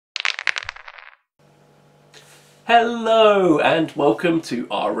Hello and welcome to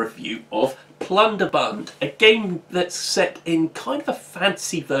our review of Plunderbund, a game that's set in kind of a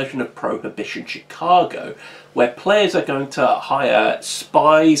fancy version of Prohibition Chicago, where players are going to hire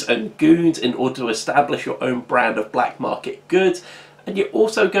spies and goons in order to establish your own brand of black market goods, and you're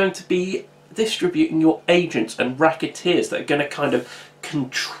also going to be distributing your agents and racketeers that are going to kind of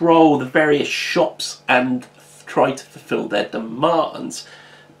control the various shops and try to fulfill their demands.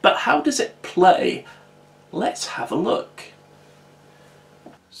 But how does it play? Let's have a look.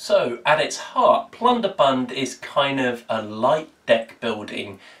 So, at its heart, Plunderbund is kind of a light deck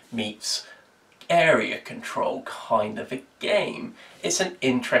building meets area control kind of a game. It's an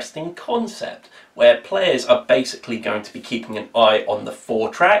interesting concept where players are basically going to be keeping an eye on the 4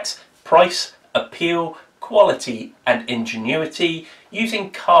 tracks: price, appeal, quality and ingenuity, using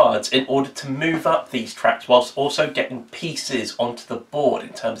cards in order to move up these tracks whilst also getting pieces onto the board in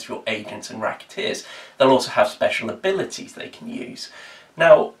terms of your agents and racketeers. They'll also have special abilities they can use.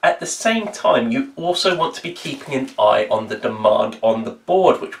 Now, at the same time, you also want to be keeping an eye on the demand on the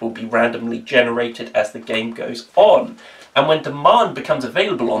board, which will be randomly generated as the game goes on. And when demand becomes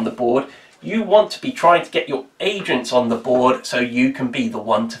available on the board, you want to be trying to get your agents on the board so you can be the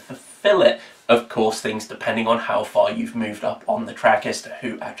one to fulfill it. Of course, things depending on how far you've moved up on the track as to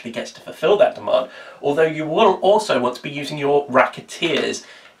who actually gets to fulfill that demand. Although you will also want to be using your racketeers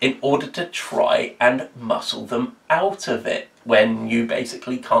in order to try and muscle them out of it when you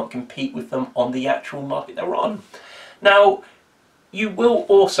basically can't compete with them on the actual market they're on. Now, you will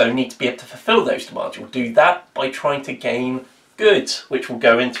also need to be able to fulfill those demands. You'll do that by trying to gain goods, which will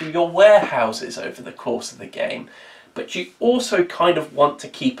go into your warehouses over the course of the game. But you also kind of want to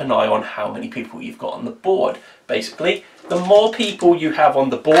keep an eye on how many people you've got on the board. Basically, the more people you have on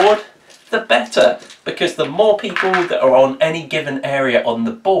the board, the better, because the more people that are on any given area on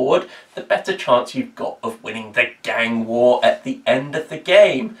the board, the better chance you've got of winning the gang war at the end of the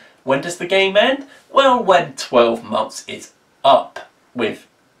game. When does the game end? Well, when 12 months is up, with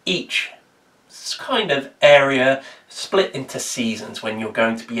each kind of area split into seasons when you're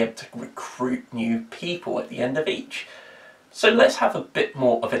going to be able to recruit new people at the end of each. So let's have a bit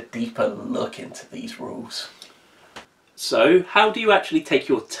more of a deeper look into these rules. So, how do you actually take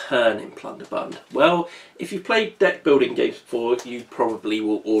your turn in Plunderbund? Well, if you've played deck building games before, you probably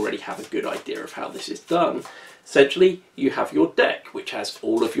will already have a good idea of how this is done. Essentially, you have your deck, which has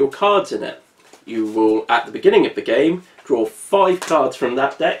all of your cards in it. You will, at the beginning of the game, draw 5 cards from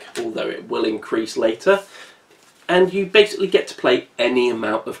that deck, although it will increase later. And you basically get to play any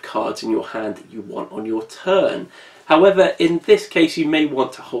amount of cards in your hand that you want on your turn. However, in this case, you may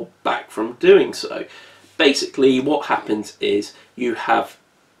want to hold back from doing so. Basically, what happens is you have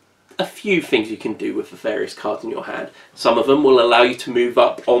a few things you can do with the various cards in your hand. Some of them will allow you to move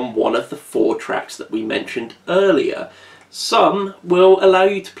up on one of the 4 tracks that we mentioned earlier. Some will allow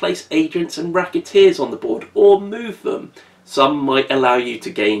you to place agents and racketeers on the board or move them. Some might allow you to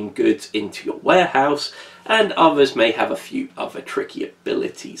gain goods into your warehouse, and others may have a few other tricky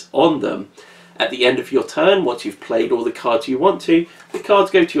abilities on them. At the end of your turn, once you've played all the cards you want to, the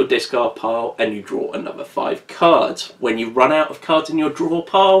cards go to your discard pile and you draw another 5 cards. When you run out of cards in your draw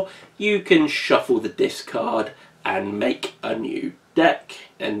pile, you can shuffle the discard and make a new deck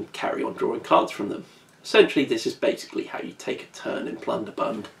and carry on drawing cards from them. Essentially, this is basically how you take a turn in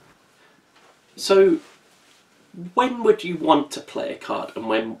Plunderbund. So, when would you want to play a card and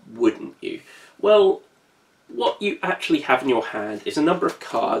when wouldn't you? Well, what you actually have in your hand is a number of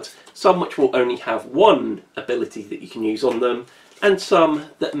cards, some which will only have 1 ability that you can use on them, and some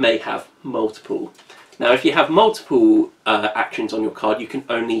that may have multiple. Now, if you have multiple actions on your card, you can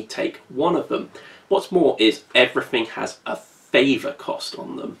only take 1 of them. What's more is everything has a favour cost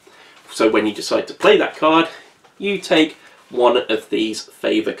on them. So when you decide to play that card, you take 1 of these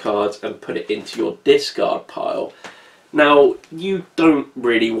favour cards and put it into your discard pile. Now, you don't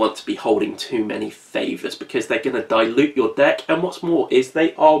really want to be holding too many favours because they're going to dilute your deck, and what's more is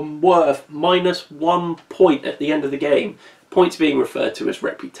they are worth -1 point at the end of the game. Points being referred to as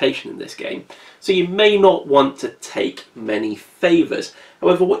reputation in this game. So you may not want to take many favours.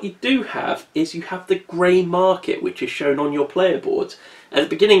 However, what you do have is you have the grey market, which is shown on your player boards. At the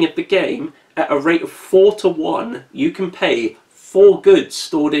beginning of the game, at a rate of 4 to 1, you can pay 4 goods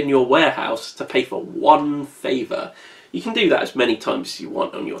stored in your warehouse to pay for 1 favour. You can do that as many times as you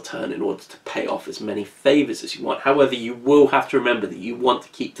want on your turn in order to pay off as many favours as you want. However, you will have to remember that you want to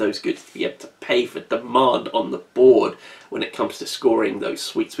keep those goods to be able to pay for demand on the board when it comes to scoring those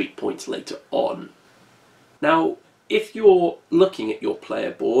sweet, sweet points later on. Now, if you're looking at your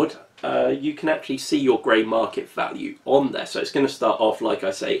player board, you can actually see your grey market value on there. So it's going to start off, like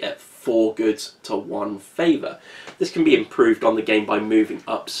I say, at 4 goods to 1 favour. This can be improved on the game by moving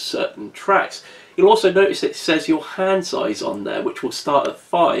up certain tracks. You'll also notice it says your hand size on there, which will start at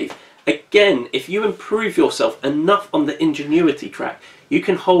 5. Again, if you improve yourself enough on the ingenuity track, you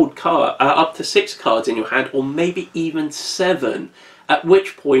can hold up to 6 cards in your hand, or maybe even 7. At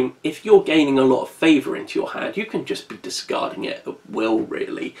which point, if you're gaining a lot of favour into your hand, you can just be discarding it at will,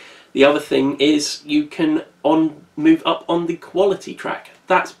 really. The other thing is you can move up on the quality track.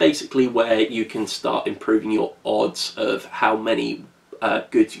 That's basically where you can start improving your odds of how many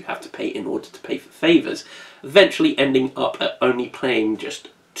goods you have to pay in order to pay for favours, eventually ending up at only playing just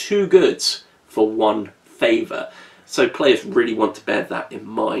 2 goods for 1 favour. So players really want to bear that in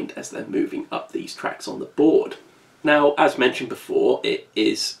mind as they're moving up these tracks on the board. Now, as mentioned before, it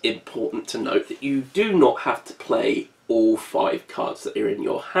is important to note that you do not have to play all 5 cards that are in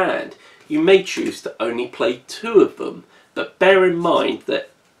your hand. You may choose to only play 2 of them, but bear in mind that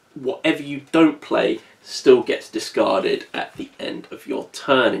whatever you don't play still gets discarded at the end of your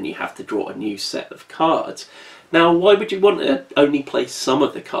turn, and you have to draw a new set of cards. Now, why would you want to only play some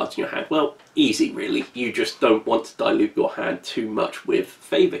of the cards in your hand? Well, easy really. You just don't want to dilute your hand too much with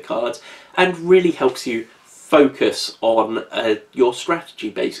favour cards, and really helps you focus on your strategy,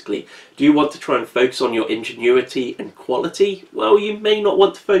 basically. Do you want to try and focus on your ingenuity and quality? Well, you may not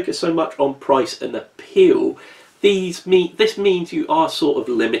want to focus so much on price and appeal. This means you are sort of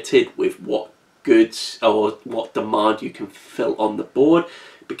limited with what goods or what demand you can fill on the board,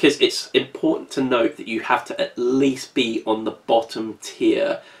 because it's important to note that you have to at least be on the bottom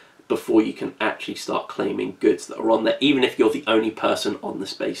tier before you can actually start claiming goods that are on there, even if you're the only person on the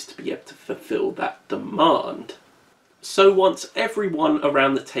space to be able to fulfill that demand. So once everyone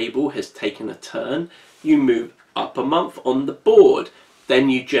around the table has taken a turn, you move up a month on the board. Then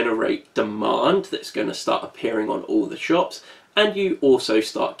you generate demand that's going to start appearing on all the shops, and you also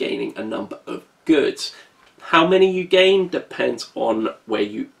start gaining a number of goods. How many you gain depends on where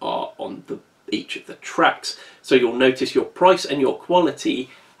you are on each of the tracks. So you'll notice your price and your quality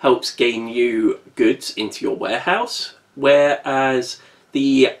helps gain you goods into your warehouse, whereas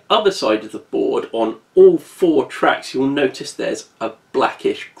the other side of the board, on all 4 tracks, you'll notice there's a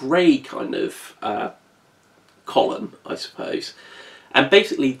blackish grey kind of column, I suppose. And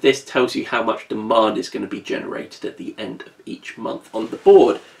basically this tells you how much demand is going to be generated at the end of each month on the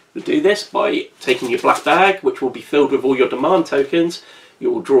board. You'll do this by taking your black bag, which will be filled with all your demand tokens.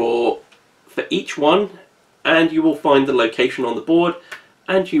 You will draw for each one, and you will find the location on the board,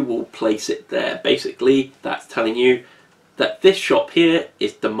 and you will place it there. Basically, that's telling you that this shop here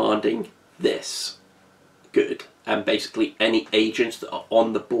is demanding this good, and basically any agents that are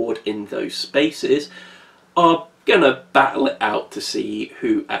on the board in those spaces are gonna battle it out to see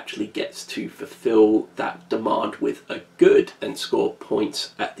who actually gets to fulfill that demand with a good and score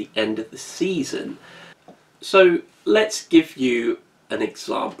points at the end of the season. So let's give you an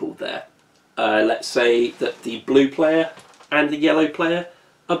example there. Let's say that the blue player and the yellow player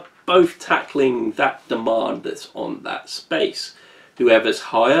are both tackling that demand that's on that space. Whoever's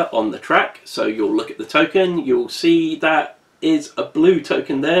higher on the track, so you'll look at the token, you'll see that is a blue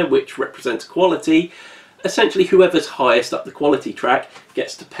token there which represents quality. Essentially whoever's highest up the quality track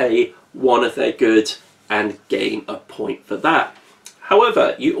gets to pay 1 of their goods and gain a point for that.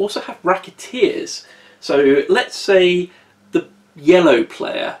 However, you also have racketeers. So let's say the yellow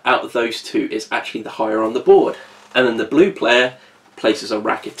player out of those 2 is actually the higher on the board, and then the blue player places a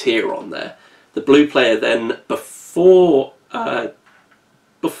racketeer on there. The blue player then, before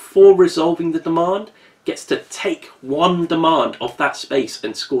resolving the demand, gets to take 1 demand off that space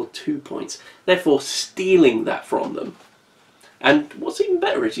and score 2 points, therefore stealing that from them. And what's even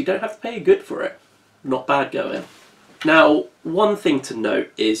better is you don't have to pay a good for it. Not bad going. Now, one thing to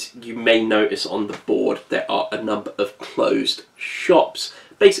note is you may notice on the board there are a number of closed shops.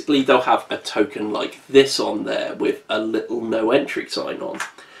 Basically, they'll have a token like this on there with a little no entry sign on.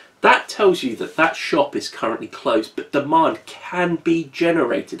 That tells you that that shop is currently closed, but demand can be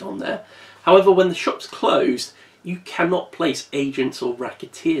generated on there. However, when the shop's closed, you cannot place agents or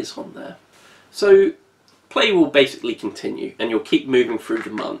racketeers on there. So play will basically continue, and you'll keep moving through the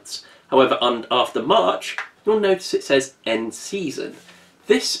months. However, after March, you'll notice it says end season.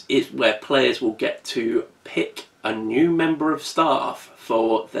 This is where players will get to pick a new member of staff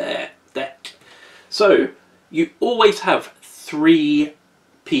for their deck. So you always have 3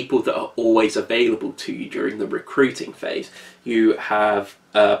 people that are always available to you during the recruiting phase. You have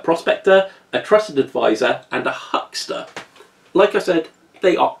a prospector, a trusted advisor, and a huckster. Like I said,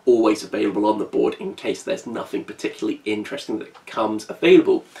 they are always available on the board in case there's nothing particularly interesting that comes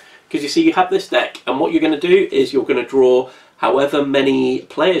available. Because you see, you have this deck, and what you're going to do is you're going to draw however many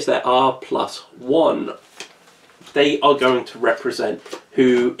players there are plus 1. They are going to represent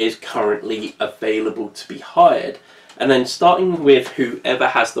who is currently available to be hired. And then starting with whoever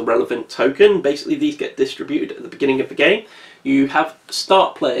has the relevant token, basically these get distributed at the beginning of the game. You have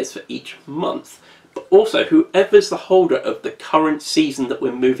start players for each month. But also, whoever's the holder of the current season that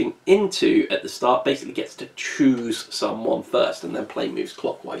we're moving into at the start basically gets to choose someone first, and then play moves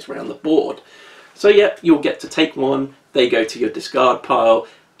clockwise around the board. So yeah, you'll get to take one, they go to your discard pile,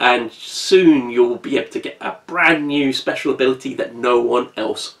 and soon you'll be able to get a brand new special ability that no one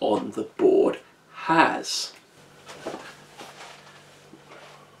else on the board has.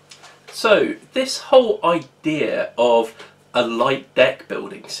 So this whole idea of a light deck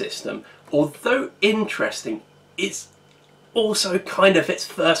building system, although interesting, is also kind of its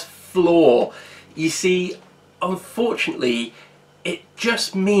first flaw. You see, unfortunately, it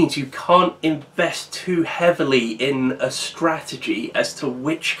just means you can't invest too heavily in a strategy as to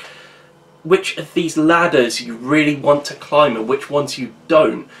which of these ladders you really want to climb and which ones you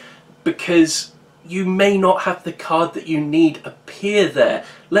don't, because you may not have the card that you need appear there.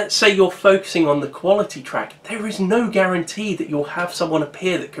 Let's say you're focusing on the quality track. There is no guarantee that you'll have someone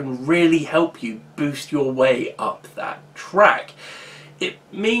appear that can really help you boost your way up that track. It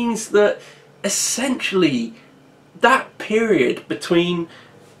means that essentially that period between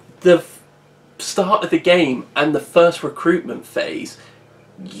the start of the game and the first recruitment phase,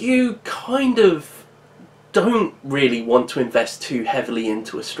 you kind of don't really want to invest too heavily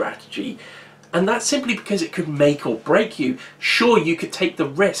into a strategy. And that's simply because it could make or break you. Sure, you could take the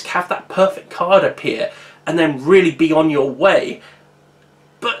risk, have that perfect card appear, and then really be on your way.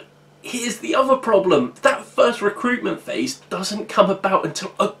 But here's the other problem. That first recruitment phase doesn't come about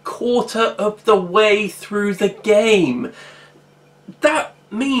until a quarter of the way through the game. That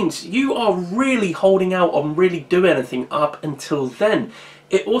means you are really holding out on really doing anything up until then.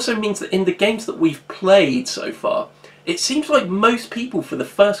 It also means that in the games that we've played so far, it seems like most people for the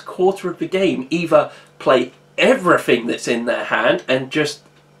first quarter of the game either play everything that's in their hand and just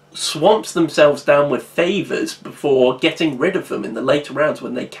swamps themselves down with favours before getting rid of them in the later rounds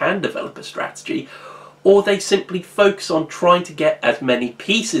when they can develop a strategy, or they simply focus on trying to get as many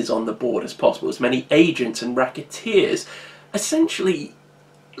pieces on the board as possible, as many agents and racketeers. Essentially,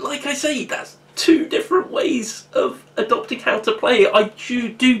 like I say, that's two different ways of adopting how to play. I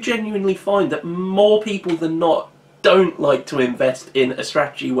do genuinely find that more people than not don't like to invest in a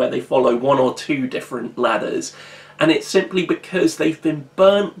strategy where they follow one or two different ladders, and it's simply because they've been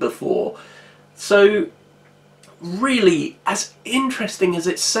burnt before. So really, as interesting as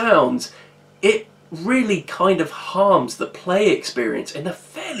it sounds, it really kind of harms the play experience in a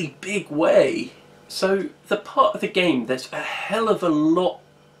fairly big way. So the part of the game that's a hell of a lot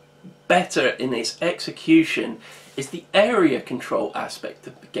better in its execution is the area control aspect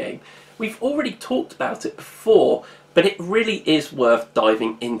of the game. We've already talked about it before, but it really is worth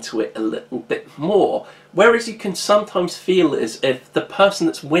diving into it a little bit more. Whereas you can sometimes feel as if the person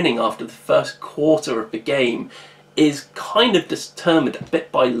that's winning after the first quarter of the game is kind of determined a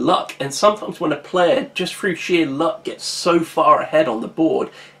bit by luck, and sometimes when a player just through sheer luck gets so far ahead on the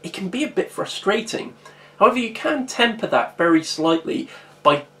board, it can be a bit frustrating. However, you can temper that very slightly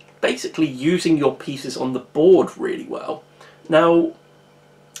by basically using your pieces on the board really well. Now,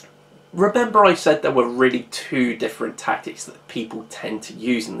 remember I said there were really two different tactics that people tend to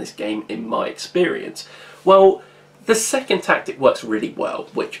use in this game in my experience. Well, the second tactic works really well,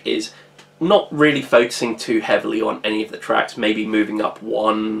 which is not really focusing too heavily on any of the tracks, maybe moving up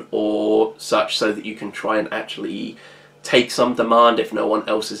one or such so that you can try and actually take some demand if no one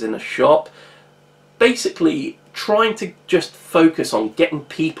else is in a shop. Basically, trying to just focus on getting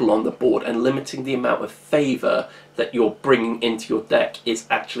people on the board and limiting the amount of favour that you're bringing into your deck is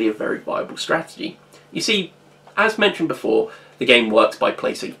actually a very viable strategy. You see, as mentioned before, the game works by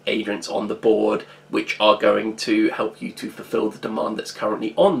placing agents on the board which are going to help you to fulfill the demand that's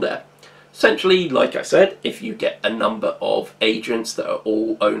currently on there. Essentially, like I said, if you get a number of agents that are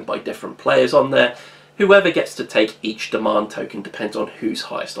all owned by different players on there, whoever gets to take each demand token depends on who's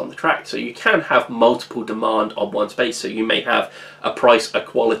highest on the track. So you can have multiple demand on one space, so you may have a price, a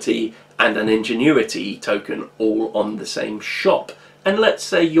quality, and an ingenuity token all on the same shop. And let's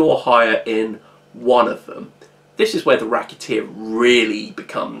say you're higher in one of them. This is where the racketeer really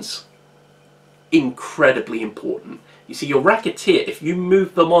becomes incredibly important. You see, your racketeer, if you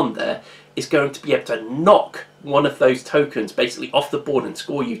move them on there, is going to be able to knock one of those tokens basically off the board and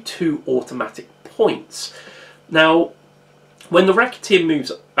score you 2 automatic points. Now, When the racketeer moves,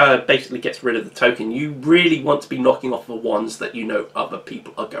 basically gets rid of the token, you really want to be knocking off the ones that you know other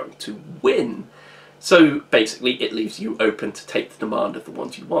people are going to win. So basically it leaves you open to take the demand of the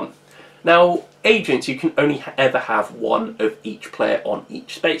ones you want. Now, agents, you can only ever have one of each player on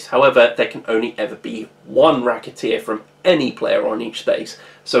each space. However, there can only ever be one racketeer from any player on each space.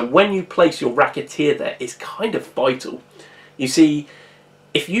 So when you place your racketeer there, it's kind of vital. You see,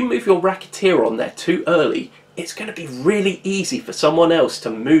 if you move your racketeer on there too early, it's going to be really easy for someone else to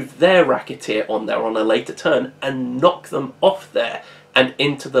move their racketeer on there on a later turn and knock them off there and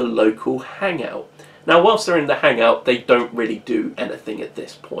into the local hangout. Now, whilst they're in the hangout, they don't really do anything at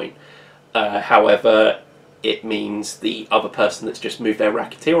this point. However, it means the other person that's just moved their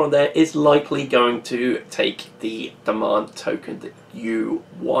racketeer on there is likely going to take the demand token that you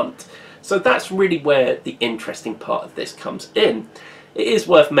want. So that's really where the interesting part of this comes in. It is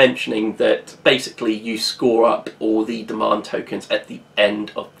worth mentioning that basically you score up all the demand tokens at the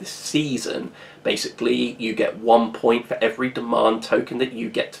end of the season. Basically, you get 1 point for every demand token that you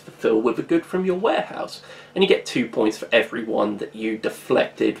get to fulfill with a good from your warehouse. And you get 2 points for every one that you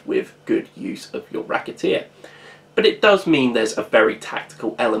deflected with good use of your racketeer. But it does mean there's a very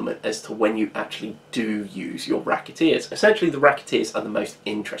tactical element as to when you actually do use your racketeers. Essentially, the racketeers are the most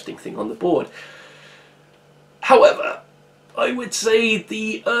interesting thing on the board. However, I would say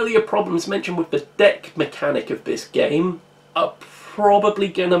the earlier problems mentioned with the deck mechanic of this game are probably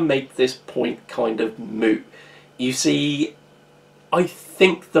going to make this point kind of moot. You see, I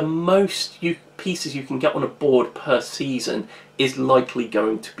think the most pieces you can get on a board per season is likely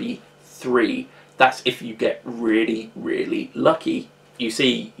going to be 3. That's if you get really, really lucky. You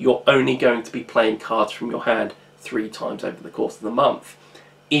see, you're only going to be playing cards from your hand 3 times over the course of the month.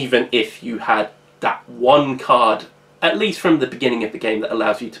 Even if you had that one card, at least from the beginning of the game, that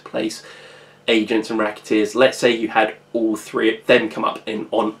allows you to place agents and racketeers. Let's say you had all 3 of them come up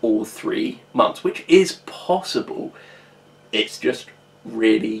on all 3 months, which is possible. It's just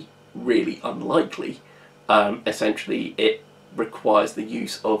really, really unlikely. Essentially, it requires the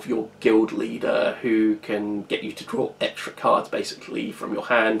use of your guild leader, who can get you to draw extra cards basically from your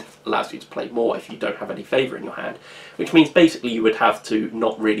hand, allows you to play more if you don't have any favour in your hand, which means basically you would have to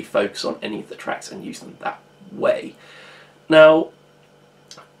not really focus on any of the tracks and use them that way. Now,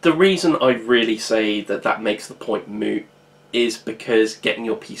 the reason I really say that that makes the point moot is because getting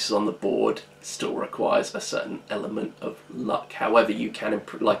your pieces on the board still requires a certain element of luck. However, you can,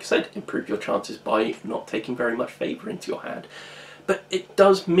 like I said, improve your chances by not taking very much favour into your hand. But it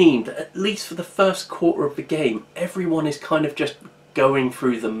does mean that at least for the first quarter of the game, everyone is kind of just going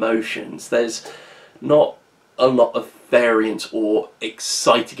through the motions. There's not a lot of variance or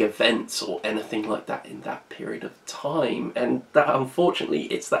exciting events or anything like that in that period of time. And that, unfortunately,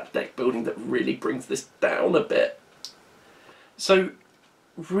 it's that deck building that really brings this down a bit. So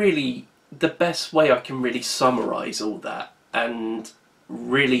really, the best way I can really summarise all that and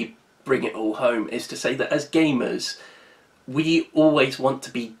really bring it all home is to say that as gamers, we always want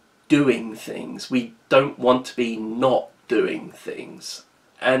to be doing things. We don't want to be not doing things.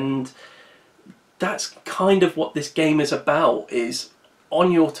 And that's kind of what this game is about, is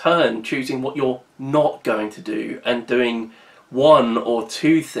on your turn choosing what you're not going to do and doing 1 or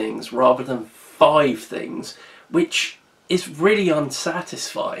 2 things rather than 5 things, which is really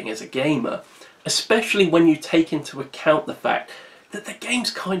unsatisfying as a gamer, especially when you take into account the fact that the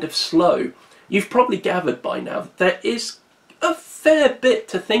game's kind of slow. You've probably gathered by now that there is a fair bit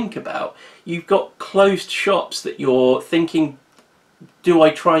to think about. You've got closed shops that you're thinking, do I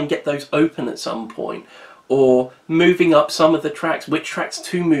try and get those open at some point? Or moving up some of the tracks, which tracks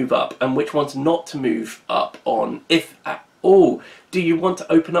to move up and which ones not to move up on, if at all. Do you want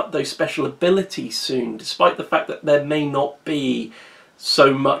to open up those special abilities soon, despite the fact that there may not be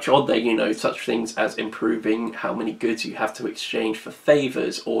so much on there, you know, such things as improving how many goods you have to exchange for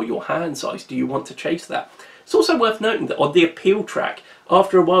favours or your hand size? Do you want to chase that? It's also worth noting that on the appeal track,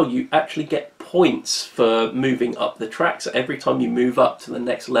 after a while you actually get points for moving up the track. So every time you move up to the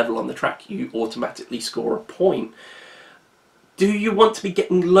next level on the track, you automatically score a point. Do you want to be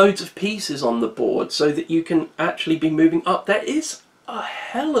getting loads of pieces on the board so that you can actually be moving up? There is a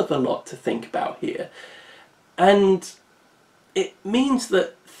hell of a lot to think about here. And it means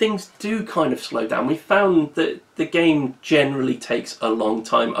that things do kind of slow down. We found that the game generally takes a long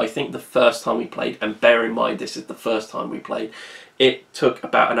time. I think the first time we played, and bear in mind this is the first time we played, it took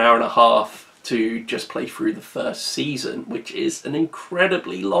about an hour and a half to just play through the first season, which is an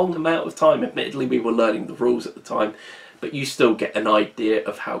incredibly long amount of time. Admittedly, we were learning the rules at the time, but you still get an idea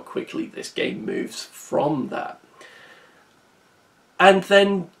of how quickly this game moves from that. And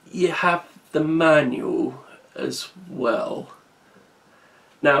then you have the manual as well.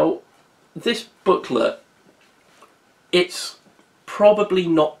 Now, this booklet, it's probably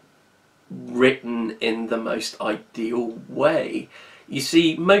not written in the most ideal way. You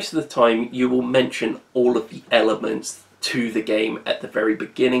see, most of the time you will mention all of the elements to the game at the very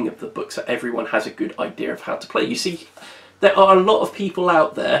beginning of the book, so everyone has a good idea of how to play. You see, there are a lot of people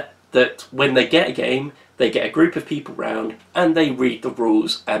out there that when they get a game, they get a group of people round and they read the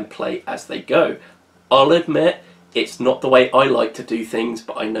rules and play as they go. I'll admit, it's not the way I like to do things,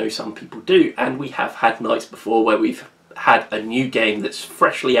 but I know some people do, and we have had nights before where we've had a new game that's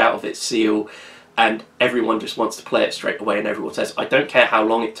freshly out of its seal and everyone just wants to play it straight away, and everyone says, I don't care how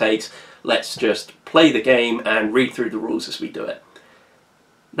long it takes, let's just play the game and read through the rules as we do it.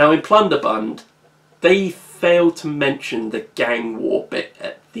 Now in Plunderbund, they failed to mention the gang war bit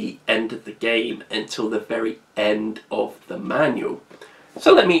at the end of the game until the very end of the manual.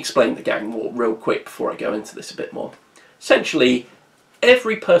 So let me explain the gang war real quick before I go into this a bit more. Essentially,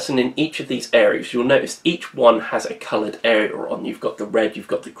 every person in each of these areas, you'll notice each one has a coloured area on. You've got the red, you've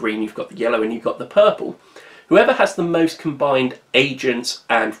got the green, you've got the yellow, and you've got the purple. Whoever has the most combined agents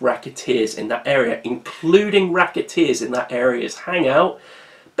and racketeers in that area, including racketeers in that area's hangout,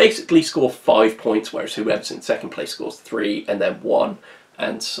 basically score 5 points, whereas whoever's in second place scores 3 and then 1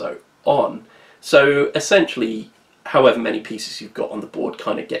 and so on. So essentially, however many pieces you've got on the board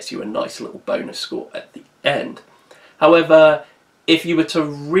kind of gets you a nice little bonus score at the end. However, if you were to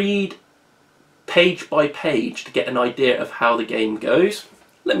read page by page to get an idea of how the game goes,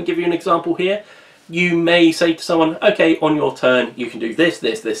 let me give you an example here. You may say to someone, okay, on your turn you can do this,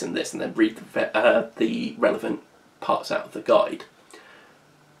 this, this and this, and then read the relevant parts out of the guide.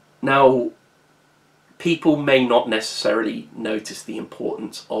 Now, people may not necessarily notice the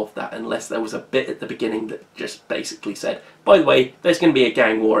importance of that unless there was a bit at the beginning that just basically said, by the way, there's going to be a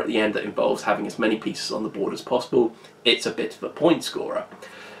gang war at the end that involves having as many pieces on the board as possible. It's a bit of a point scorer.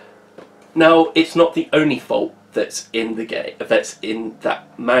 Now, it's not the only fault that's in the game, that's in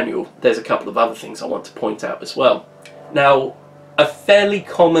that manual. There's a couple of other things I want to point out as well. Now, a fairly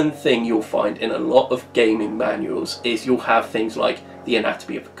common thing you'll find in a lot of gaming manuals is you'll have things like the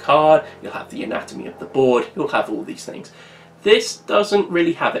anatomy of a card, you'll have the anatomy of the board, you'll have all these things. This doesn't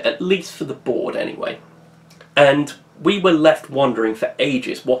really have it, at least for the board anyway. And we were left wondering for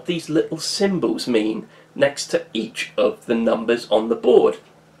ages what these little symbols mean next to each of the numbers on the board.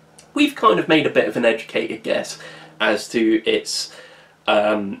 We've kind of made a bit of an educated guess as to its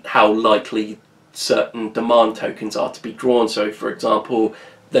how likely certain demand tokens are to be drawn. So for example,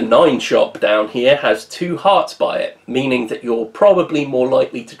 the 9 shop down here has 2 hearts by it, meaning that you're probably more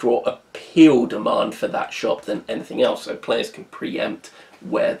likely to draw a peel demand for that shop than anything else, so players can preempt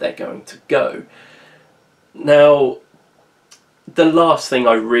where they're going to go. Now, the last thing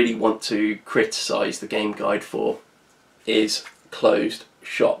I really want to criticise the game guide for is closed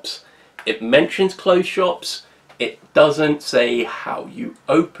shops. It mentions closed shops, it doesn't say how you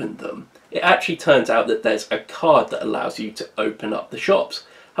open them. It actually turns out that there's a card that allows you to open up the shops.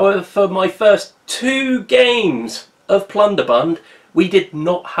 However, for my first 2 games of Plunderbund, we did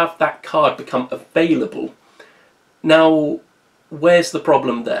not have that card become available. Now, where's the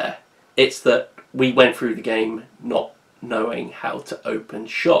problem there? It's that we went through the game not knowing how to open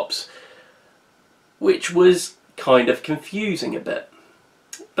shops, which was kind of confusing a bit.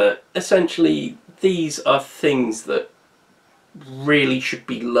 But essentially, these are things that really should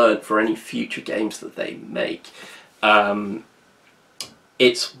be learnt for any future games that they make.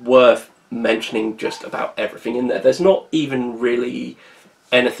 It's worth mentioning just about everything in there. There's not even really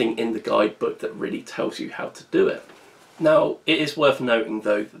anything in the guidebook that really tells you how to do it. Now, it is worth noting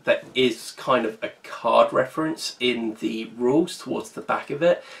though that there is kind of a card reference in the rules towards the back of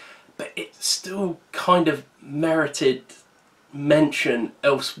it, but it still kind of merited mention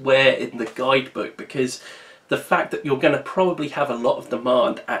elsewhere in the guidebook, because the fact that you're going to probably have a lot of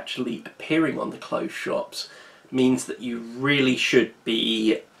demand actually appearing on the closed shops means that you really should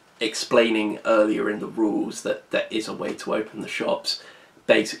be explaining earlier in the rules that there is a way to open the shops.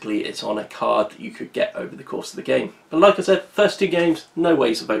 Basically, it's on a card that you could get over the course of the game. But like I said, first 2 games, no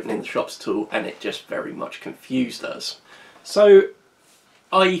ways of opening the shops at all, and it just very much confused us. So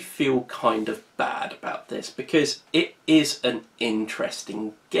I feel kind of bad about this because it is an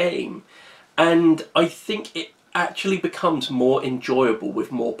interesting game, and I think it actually becomes more enjoyable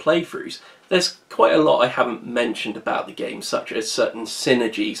with more playthroughs. There's quite a lot I haven't mentioned about the game, such as certain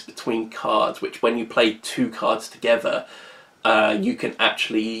synergies between cards, which when you play 2 cards together, you can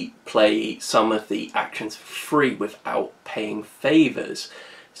actually play some of the actions for free without paying favours.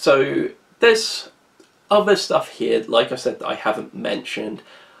 So there's other stuff here, like I said, that I haven't mentioned.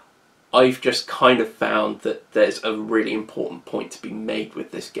 I've just kind of found that there's a really important point to be made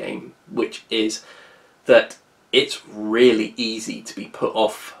with this game, which is that it's really easy to be put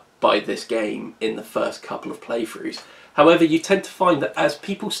off by this game in the first couple of playthroughs. However, you tend to find that as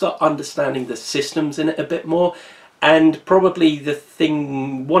people start understanding the systems in it a bit more, and probably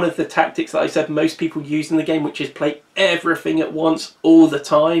one of the tactics that I said most people use in the game, which is play everything at once all the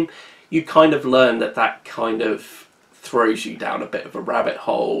time, you kind of learn that that kind of throws you down a bit of a rabbit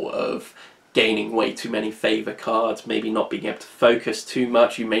hole of gaining way too many favour cards, maybe not being able to focus too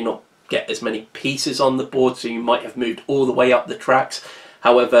much. You may not get as many pieces on the board, so you might have moved all the way up the tracks.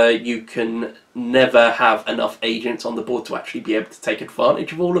 However, you can never have enough agents on the board to actually be able to take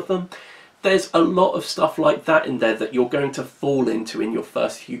advantage of all of them. There's a lot of stuff like that in there that you're going to fall into in your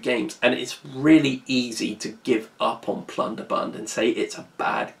first few games, and it's really easy to give up on Plunderbund and say it's a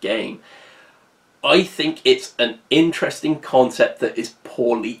bad game. I think it's an interesting concept that is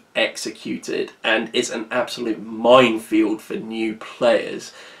poorly executed and is an absolute minefield for new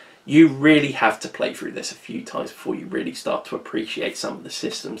players. You really have to play through this a few times before you really start to appreciate some of the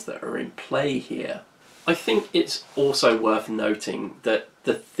systems that are in play here. I think it's also worth noting that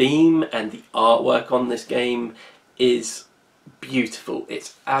the theme and the artwork on this game is beautiful.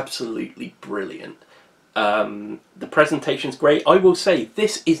 It's absolutely brilliant. The presentation's great. I will say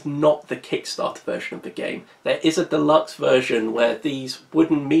this is not the Kickstarter version of the game. There is a deluxe version where these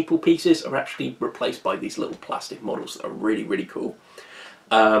wooden meeple pieces are actually replaced by these little plastic models that are really, really cool.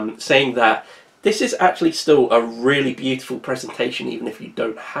 Saying that, this is actually still a really beautiful presentation even if you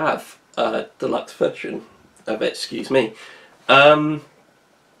don't have a deluxe version of it, excuse me.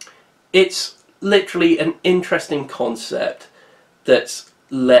 It's literally an interesting concept that's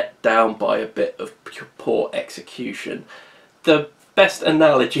let down by a bit of poor execution. The best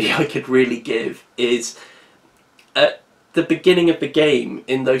analogy I could really give is at the beginning of the game,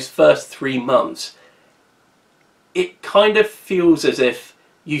 in those first 3 months, it kind of feels as if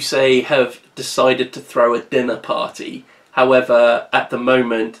you say have decided to throw a dinner party. However, at the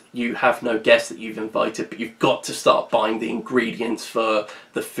moment you have no guests that you've invited, but you've got to start buying the ingredients for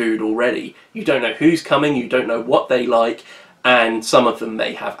the food already. You don't know who's coming, you don't know what they like, and some of them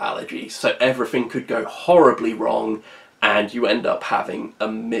may have allergies. So everything could go horribly wrong and you end up having a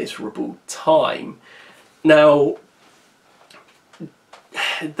miserable time. Now,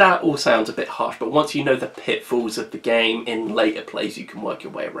 that all sounds a bit harsh, but once you know the pitfalls of the game in later plays, you can work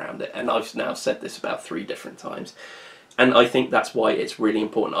your way around it. And I've now said this about 3 different times. And I think that's why it's really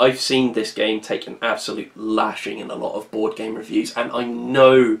important. I've seen this game take an absolute lashing in a lot of board game reviews, and I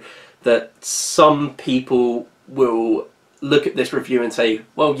know that some people will look at this review and say,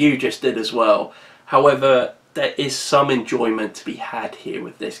 well, you just did as well. However, there is some enjoyment to be had here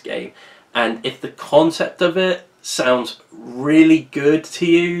with this game. And if the concept of it sounds really good to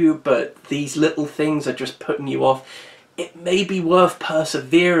you, but these little things are just putting you off, it may be worth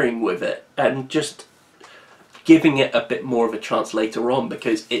persevering with it and just giving it a bit more of a chance later on,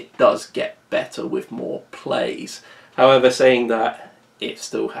 because it does get better with more plays. However, saying that, it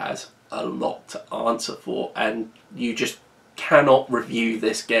still has a lot to answer for, and you just cannot review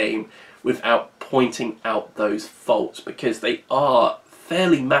this game without pointing out those faults, because they are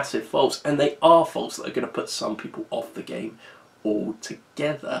fairly massive faults, and they are faults that are going to put some people off the game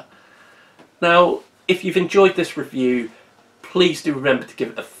altogether. Now, if you've enjoyed this review, please do remember to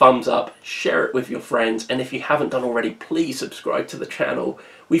give it a thumbs up, share it with your friends, and if you haven't done already, please subscribe to the channel.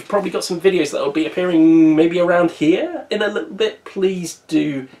 We've probably got some videos that will be appearing maybe around here in a little bit. Please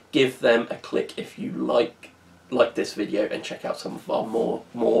do give them a click if you like this video, and check out some of our more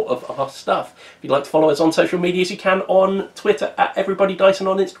of our stuff. If you'd like to follow us on social medias, you can on Twitter at EverybodyDice and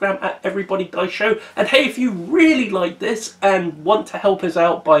on Instagram at EverybodyDiceShow. And hey, if you really like this and want to help us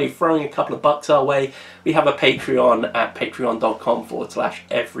out by throwing a couple of bucks our way, we have a Patreon at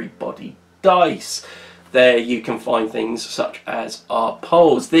patreon.com/EverybodyDice. There you can find things such as our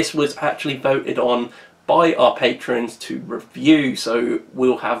polls. This was actually voted on by our patrons to review, so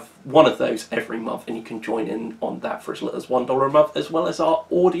we'll have one of those every month, and you can join in on that for as little as $1 a month, as well as our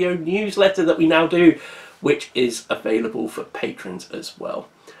audio newsletter that we now do, which is available for patrons as well.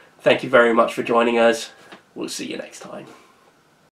 Thank you very much for joining us. We'll see you next time.